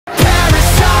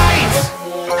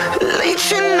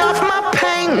Leeching off my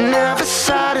pain, never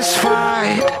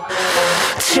satisfied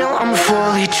till I'm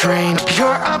fully drained.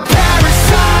 You're a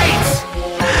parasite,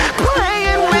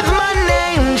 playing with my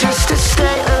name just to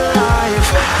stay alive.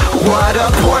 What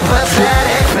a poor,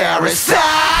 pathetic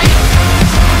parasite.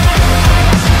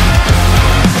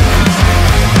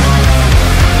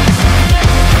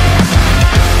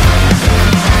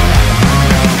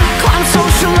 Climb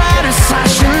social ladders,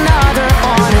 slashing other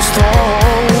honest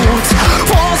throats.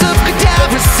 Walls of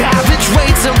cadavers, savage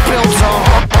weights are built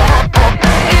on.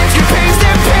 If your pain's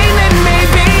their pain, then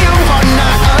maybe you are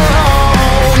not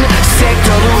alone. Sick,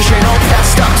 delusional,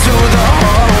 passed up to the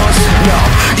host. No,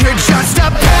 you're just a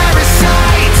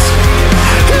parasite,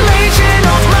 leeching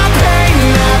off my pain,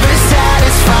 never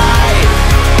satisfied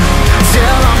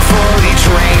till I'm fully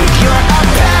drained. You're a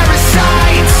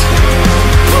parasite,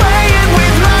 playing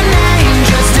with my name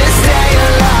just to stay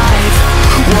alive.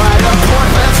 What a poor,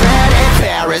 pathetic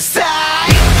parasite.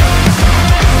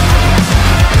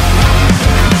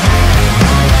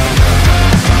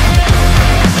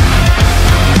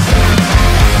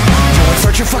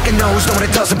 Search your fucking nose, knowing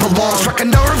it doesn't belong. Struck a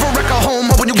nerve or wreck a home,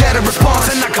 but when you get a response,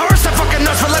 and I curse the fucking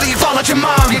nurse for letting you fall at your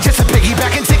mom. You're just a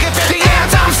piggyback and ticket for the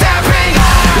ants I'm stepping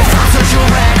on. If I'm such a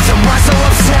wreck, so why so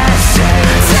obsessed?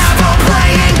 Devil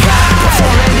playing God,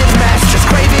 performative mess, just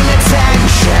craving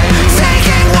attention,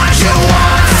 taking what you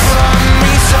want from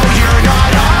me, so you're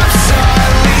not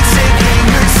obsolete. Sinking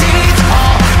your teeth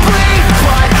all bleed,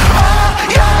 but all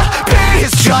you'll be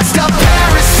is just a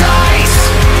parasite,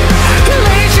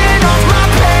 leeching off my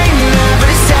pain,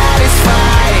 never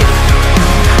satisfied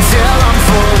till I'm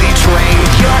fully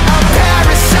drained. You're a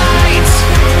parasite,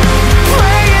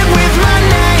 playing with my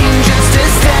name just to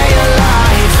stay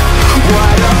alive.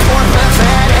 What a poor,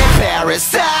 pathetic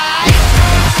parasite.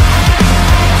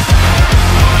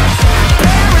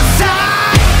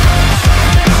 Parasite.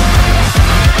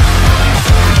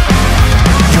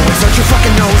 You insert your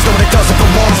fucking nose, knowing it doesn't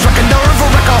belong. Struck a nerve or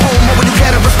wreck a home, but when you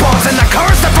get a response, and I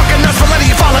curse the fucking nuts for letting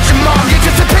you fall at your mom. You're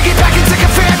just a piggyback and sick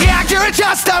of fan, yeah, you're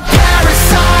just a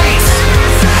parasite,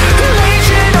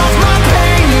 leeching off my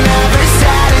pain, never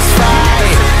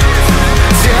satisfied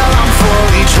till I'm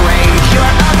fully drained. You're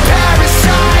a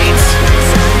parasite,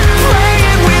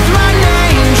 playing with my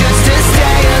name just to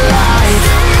stay alive.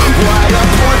 What a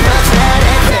poor,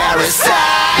 pathetic parasite.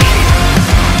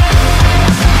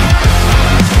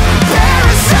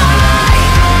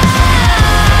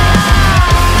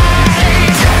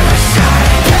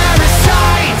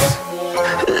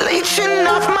 Leeching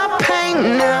off my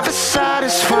pain, never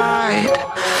satisfied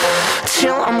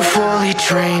till I'm fully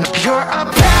drained. You're a